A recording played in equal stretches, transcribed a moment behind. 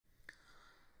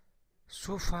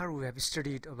So far we have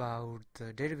studied about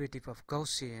the derivative of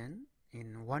Gaussian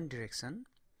in one direction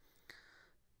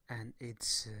and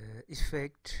its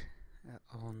effect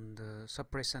on the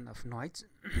suppression of noise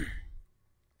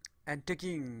and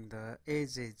taking the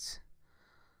edges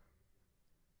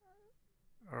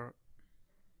or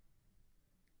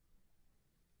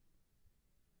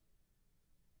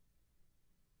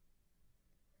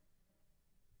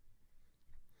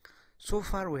so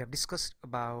far we have discussed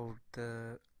about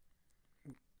the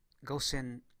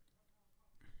Gaussian.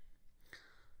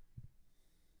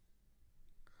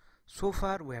 So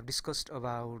far we have discussed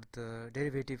about the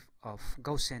derivative of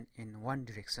Gaussian in one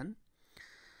direction.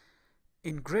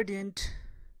 In gradient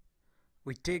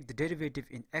we take the derivative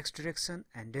in x direction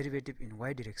and derivative in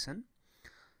y direction.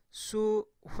 So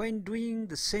when doing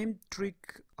the same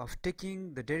trick of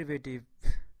taking the derivative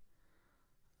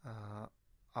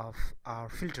of our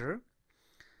filter,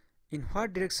 in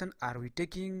what direction are we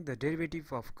taking the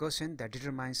derivative of Gaussian that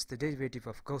determines the derivative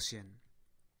of Gaussian.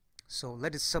 So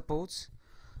let us suppose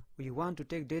we want to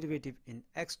take derivative in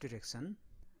x direction,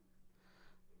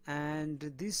 and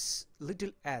this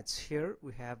little h here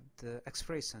we have the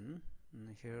expression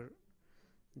here.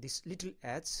 This little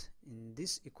h in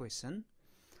this equation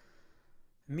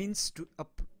means to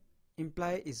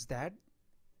imply is that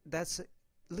that's a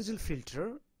little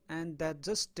filter, and that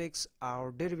just takes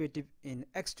our derivative in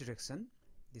x direction.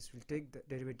 This will take the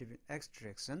derivative in x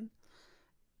direction,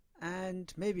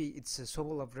 and maybe it's a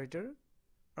Sobol operator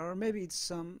or maybe it's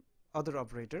some other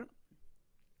operator,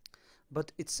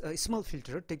 but it's a small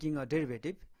filter taking a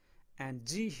derivative, and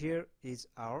g here is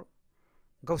our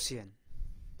Gaussian.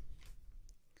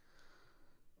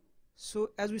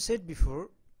 So as we said before,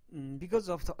 because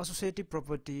of the associative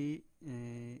property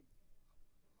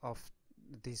of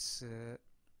this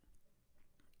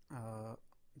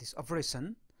this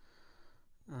operation,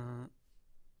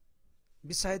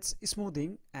 besides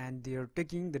smoothing and they are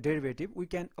taking the derivative, we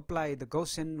can apply the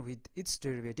Gaussian with its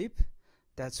derivative.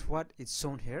 That's what is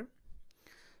shown here.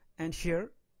 And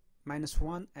here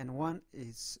 -1 and 1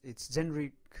 is its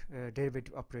generic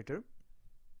derivative operator,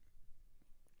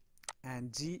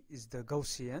 and G is the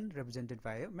Gaussian represented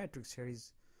by a matrix. Here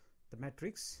is the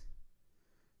matrix.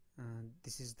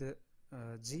 This is the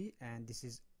G, and this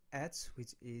is H,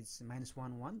 which is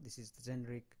 -1 1. This is the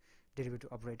generic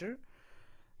derivative operator,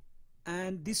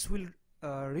 and this will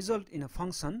result in a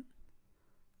function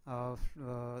of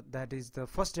that is the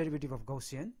first derivative of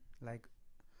Gaussian. Like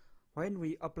when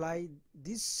we apply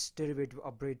this derivative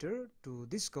operator to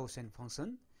this Gaussian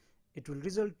function, it will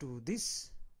result to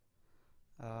this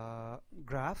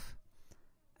graph,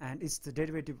 and it's the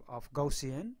derivative of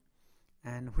Gaussian,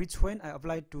 and which when I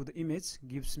apply to the image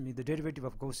gives me the derivative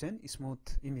of Gaussian smooth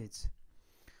image.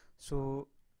 So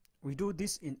we do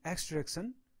this in x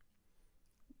direction,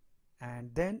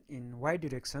 and then in y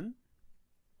direction.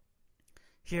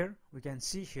 Here we can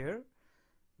see here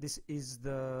this is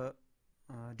the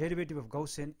derivative of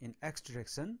Gaussian in x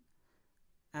direction,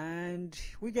 and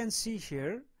we can see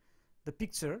here the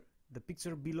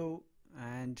picture below,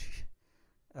 and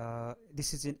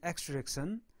this is in x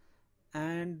direction,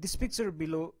 and this picture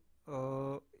below,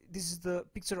 this is the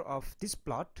picture of this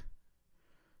plot,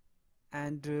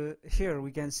 and here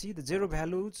we can see the 0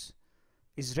 values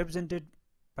is represented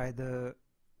by the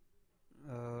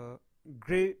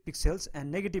gray pixels, and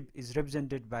negative is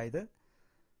represented by the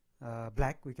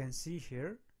black. We can see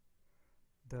here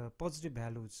the positive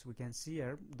values. We can see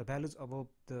here the values above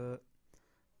the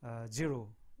 0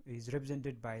 is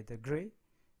represented by the gray,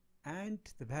 and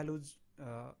the values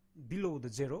below the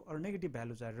 0 or negative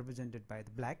values are represented by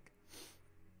the black.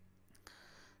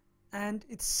 And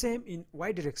it's same in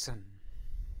y direction.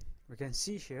 We can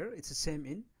see here it's the same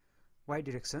in y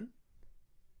direction.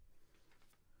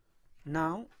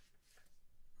 Now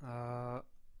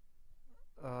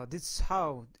this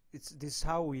is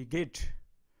how we get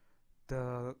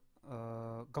the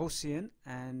Gaussian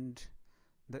and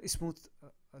the smooth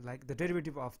like the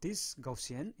derivative of this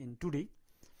Gaussian in 2D.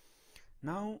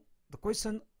 Now the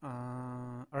question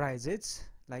arises,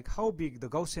 like how big the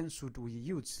Gaussian should we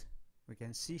use? We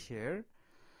can see here,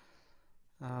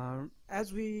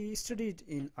 as we studied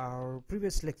in our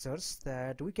previous lectures,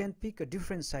 that we can pick a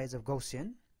different size of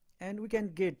Gaussian and we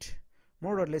can get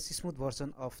more or less smooth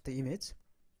version of the image.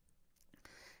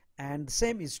 And the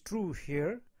same is true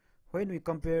here when we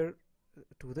compare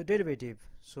to the derivative.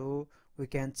 So we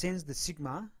can change the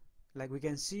sigma, like we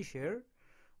can see here,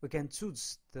 we can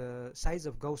choose the size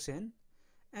of Gaussian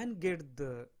and get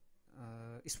the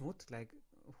smooth. Like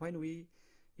when we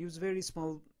use very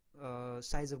small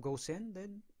size of Gaussian,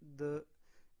 then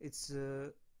it's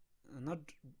not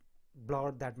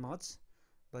blurred that much,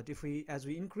 But if we as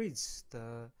we increase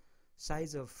the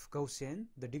size of Gaussian,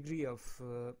 the degree of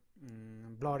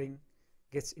blurring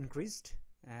gets increased,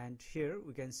 and here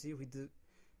we can see with the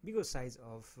bigger size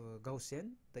of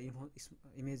Gaussian, the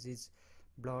image is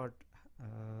blurred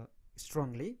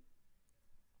strongly.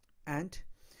 And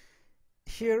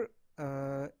here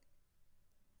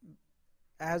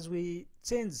as we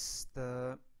change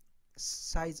the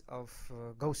size of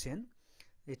Gaussian,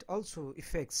 it also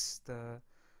affects the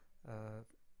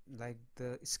like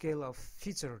the scale of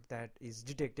feature that is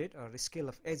detected, or the scale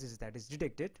of edges that is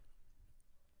detected.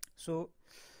 So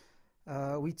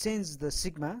we change the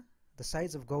sigma, the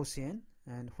size of Gaussian,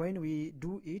 and when we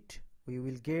do it, we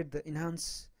will get the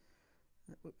enhancing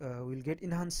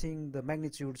the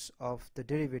magnitudes of the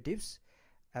derivatives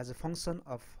as a function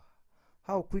of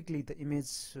how quickly the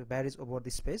image varies over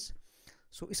the space.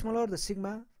 So smaller the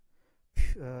sigma,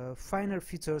 finer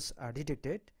features are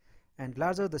detected, and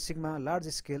larger the sigma, large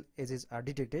scale edges are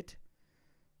detected.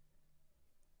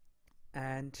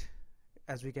 And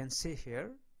as we can see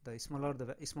here, the smaller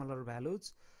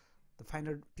values, the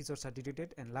finer features are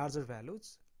detected, and larger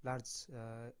values, large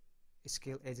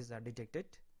scale edges are detected.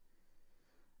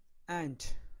 And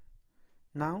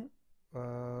now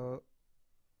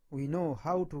we know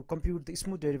how to compute the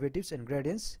smooth derivatives and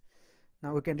gradients.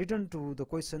 Now we can return to the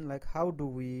question, like how do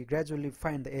we gradually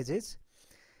find the edges?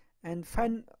 And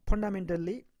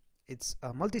fundamentally it's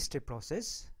a multi-step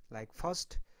process. Like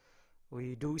first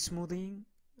we do smoothing,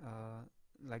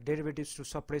 like derivatives to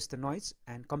suppress the noise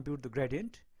and compute the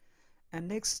gradient, and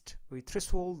next we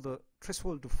threshold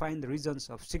to find the regions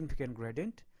of significant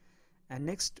gradient, and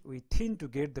next we thin to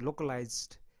get the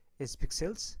localized edge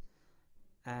pixels,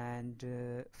 and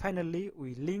finally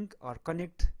we link or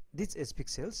connect these edge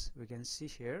pixels. We can see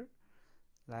here,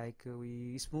 like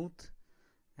we smooth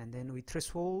and then we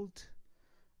threshold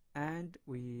and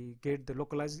we get the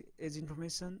localized edge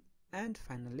information, and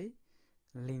finally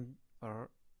link or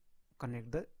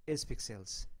connect the edge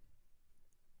pixels.